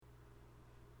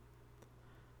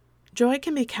Joy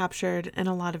can be captured in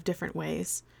a lot of different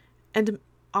ways, and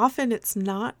often it's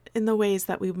not in the ways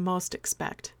that we most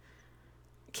expect.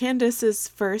 Candace's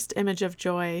first image of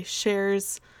joy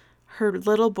shares her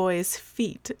little boy's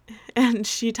feet, and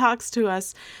she talks to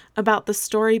us about the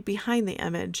story behind the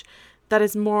image that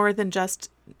is more than just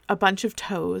a bunch of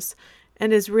toes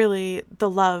and is really the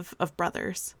love of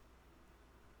brothers.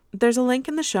 There's a link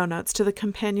in the show notes to the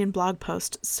companion blog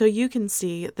post so you can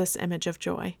see this image of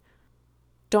joy.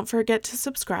 Don't forget to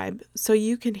subscribe so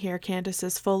you can hear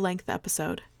Candace's full-length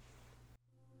episode.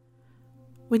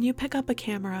 When you pick up a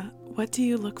camera, what do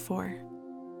you look for?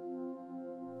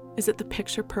 Is it the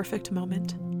picture-perfect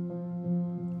moment?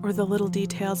 Or the little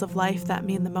details of life that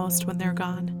mean the most when they're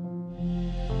gone?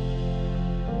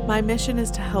 My mission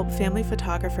is to help family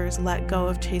photographers let go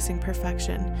of chasing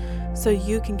perfection so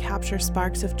you can capture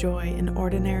sparks of joy in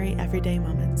ordinary, everyday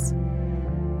moments.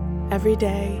 Every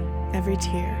day, every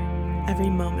tear, every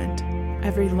moment,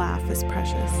 every laugh is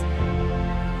precious.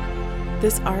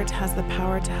 This art has the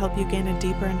power to help you gain a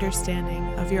deeper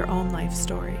understanding of your own life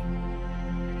story.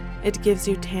 It gives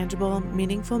you tangible,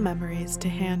 meaningful memories to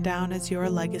hand down as your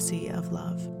legacy of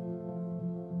love.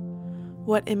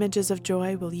 What images of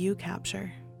joy will you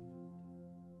capture?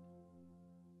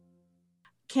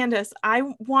 Candace, I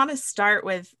want to start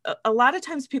with a lot of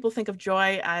times people think of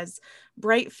joy as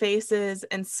bright faces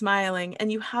and smiling,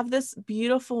 and you have this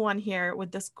beautiful one here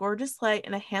with this gorgeous light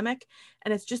and a hammock,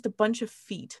 and it's just a bunch of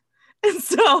feet. And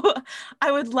so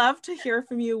I would love to hear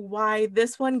from you why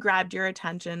this one grabbed your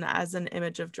attention as an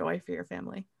image of joy for your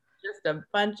family. Just a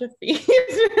bunch of feet.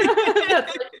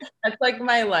 that's like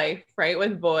my life, right?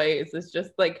 With boys, it's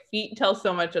just like feet tell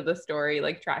so much of the story,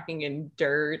 like tracking in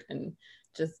dirt and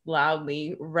just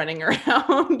loudly running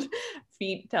around.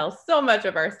 Feet tell so much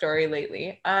of our story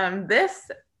lately. This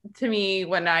to me,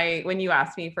 when you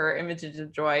asked me for images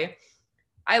of joy,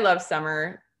 I love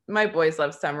summer. My boys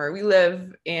love summer. We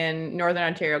live in Northern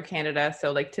Ontario, Canada.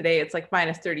 So like today it's like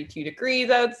minus 32 degrees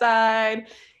outside.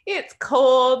 It's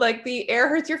cold, like the air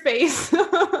hurts your face.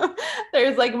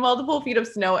 There's like multiple feet of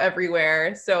snow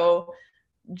everywhere. So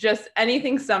just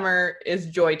anything summer is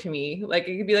joy to me. Like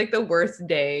it could be like the worst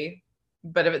day,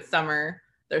 but if it's summer,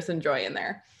 there's some joy in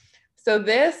there. So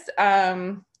this,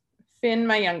 Finn,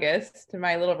 my youngest,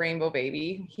 my little rainbow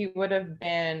baby, he would have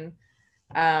been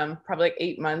probably like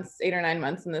 8 or 9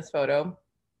 months in this photo.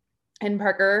 And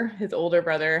Parker, his older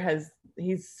brother,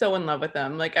 he's so in love with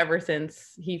him. Like ever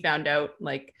since he found out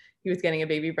like he was getting a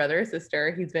baby brother or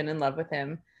sister, he's been in love with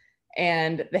him.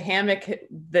 And the hammock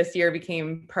this year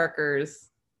became Parker's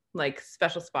like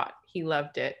special spot. He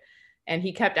loved it. And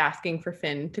he kept asking for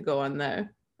Finn to go on the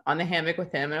hammock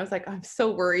with him. And I was like, I'm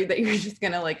so worried that you're just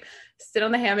gonna like sit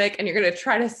on the hammock and you're gonna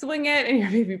try to swing it and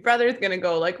your baby brother's gonna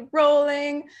go like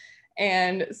rolling.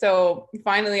 And so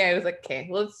finally I was like, okay,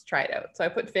 let's try it out. So I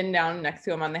put Finn down next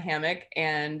to him on the hammock,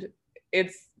 and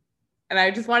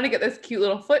I just wanted to get this cute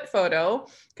little foot photo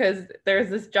because there's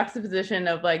this juxtaposition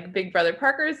of like big brother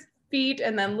Parker's feet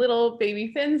and then little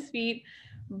baby Finn's feet.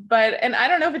 And I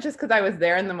don't know if it's just because I was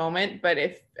there in the moment, but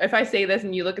if I say this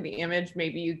and you look at the image,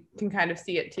 maybe you can kind of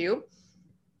see it too.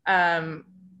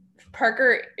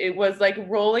 Parker, it was like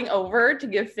rolling over to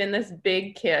give Finn this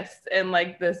big kiss and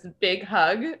like this big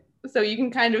hug. So you can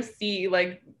kind of see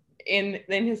like in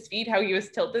his feet how he was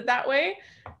tilted that way.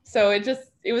 So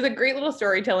it was a great little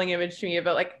storytelling image to me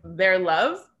about like their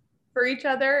love for each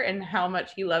other and how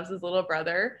much he loves his little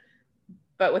brother,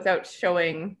 but without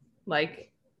showing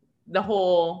like the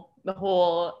whole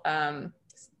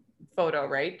photo,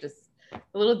 right? Just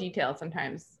the little details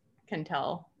sometimes can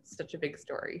tell such a big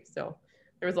story. So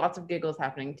there was lots of giggles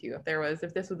happening too.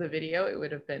 If this was a video, it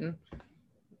would have been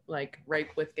like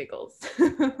ripe with giggles.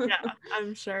 Yeah,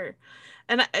 I'm sure.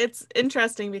 And it's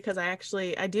interesting because I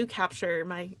do capture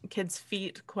my kids'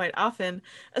 feet quite often,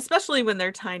 especially when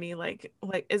they're tiny.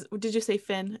 Did you say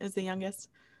Finn is the youngest?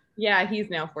 Yeah, he's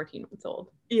now 14 months old.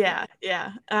 Yeah,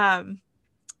 yeah.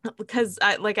 Because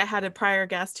I had a prior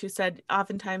guest who said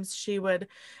oftentimes she would,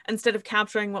 instead of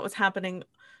capturing what was happening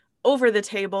over the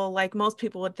table, like most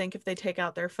people would think if they take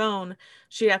out their phone,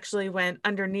 she actually went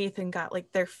underneath and got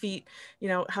like their feet,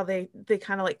 how they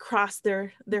kind of like cross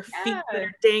their feet that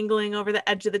are dangling over the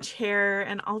edge of the chair,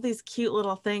 and all these cute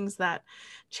little things that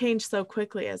change so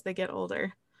quickly as they get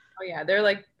older. Oh yeah, they're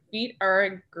like, feet are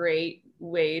a great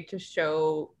way to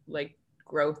show like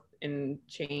growth and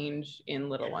change in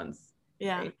little ones.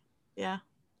 Yeah. Right? Yeah.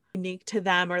 Unique to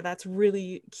them, or that's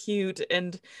really cute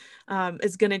and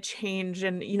is going to change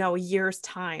in a year's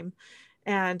time.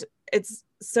 And it's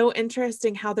so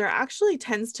interesting how there actually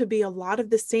tends to be a lot of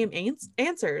the same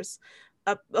answers.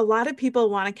 A lot of people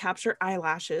want to capture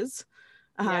eyelashes.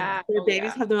 Yeah. Their Oh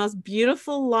babies yeah. have the most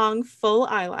beautiful, long, full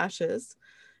eyelashes.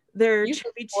 Their You think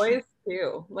chubby boys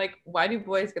too. Like, why do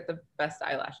boys get the best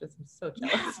eyelashes? I'm so Yeah,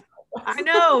 jealous. I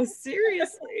know,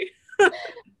 seriously.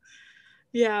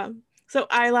 Yeah. So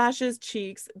eyelashes,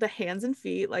 cheeks, the hands and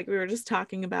feet, like we were just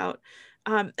talking about.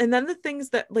 And then the things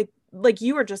that like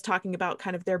you were just talking about,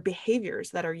 kind of their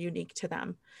behaviors that are unique to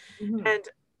them. Mhm. And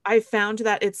I found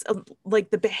that it's like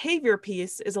the behavior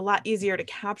piece is a lot easier to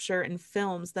capture in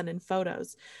films than in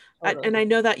photos. And Totally. I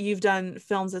know that you've done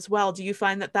films as well. Do you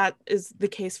find that that is the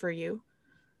case for you?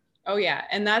 Oh yeah,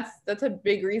 and that's a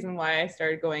big reason why I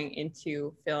started going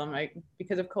into film. Like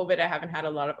because of COVID, I haven't had a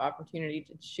lot of opportunity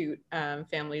to shoot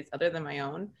families other than my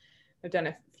own. I've done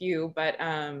a few, but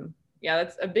yeah,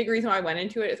 that's a big reason why I went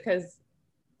into it. Is because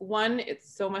one,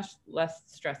 it's so much less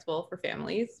stressful for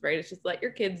families, right? It's just let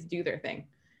your kids do their thing,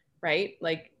 right?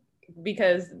 Like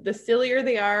because the sillier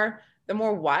they are, the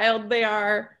more wild they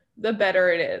are, the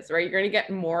better it is, right? You're going to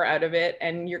get more out of it,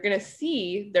 and you're going to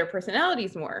see their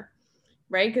personalities more,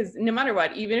 right? Because no matter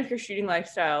what, even if you're shooting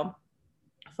lifestyle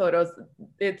photos,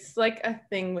 it's like a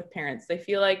thing with parents. They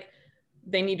feel like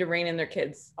they need to rein in their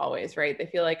kids always, right? They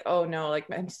feel like, oh no, like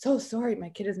I'm so sorry, my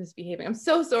kid is misbehaving. I'm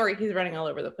so sorry, he's running all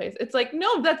over the place. It's like,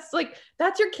 no, that's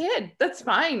your kid. That's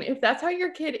fine. If that's how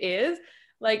your kid is,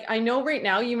 like I know right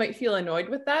now you might feel annoyed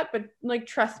with that, but like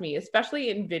trust me,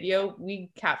 especially in video, we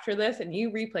capture this and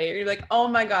you replay it. You're like, oh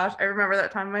my gosh, I remember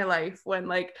that time in my life when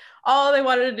like all they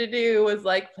wanted to do was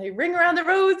like play Ring Around the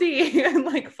Rosie and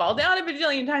like fall down a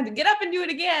bajillion times and get up and do it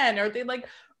again, or they like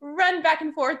run back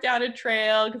and forth down a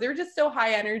trail because they were just so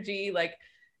high energy. Like,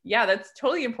 yeah, that's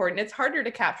totally important. It's harder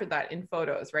to capture that in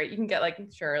photos, right? You can get like,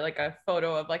 sure, like a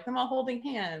photo of like them all holding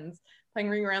hands, playing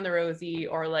Ring Around the Rosie,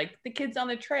 or like the kids on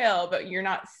the trail, but you're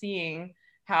not seeing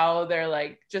how they're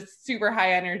like just super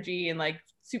high energy and like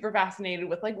super fascinated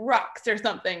with like rocks or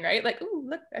something, right? Like, oh,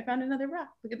 look, I found another rock.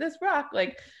 Look at this rock.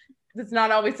 Like, it's not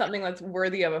always something that's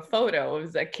worthy of a photo. It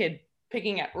was a kid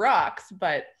picking at rocks,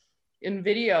 but in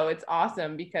video it's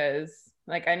awesome because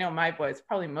like I know my boys,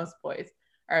 probably most boys,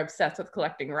 are obsessed with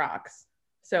collecting rocks.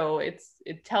 So it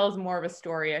tells more of a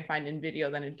story I find in video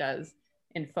than it does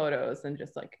in photos than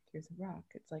just like here's a rock.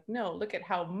 It's like no, look at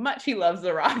how much he loves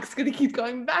the rocks because he keeps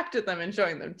going back to them and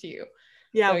showing them to you.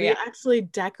 Yeah, So we yeah, actually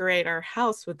decorate our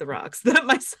house with the rocks that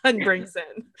my son brings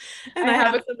in. And I I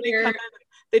have had a somebody clear come in,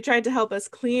 they tried to help us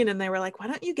clean and they were like, "Why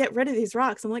don't you get rid of these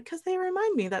rocks?" I'm like, "Because they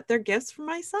remind me that they're gifts from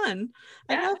my son.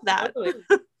 I yeah, love that." totally.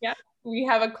 Yeah, we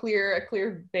have a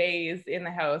clear vase in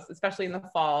the house, especially in the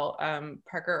fall.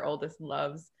 Parker, our oldest,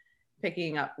 loves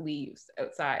picking up leaves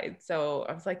outside. So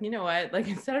I was like, you know what? Like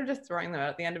instead of just throwing them out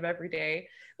at the end of every day,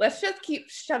 let's just keep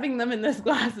shoving them in this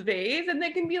glass vase, and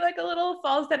they can be like a little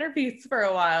fall centerpiece for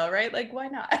a while, right? Like why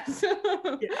not?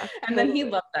 Yeah, And then he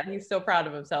totally. loved that. He's so proud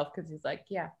of himself because he's like,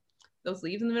 yeah, those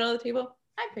leaves in the middle of the table,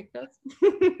 I picked those.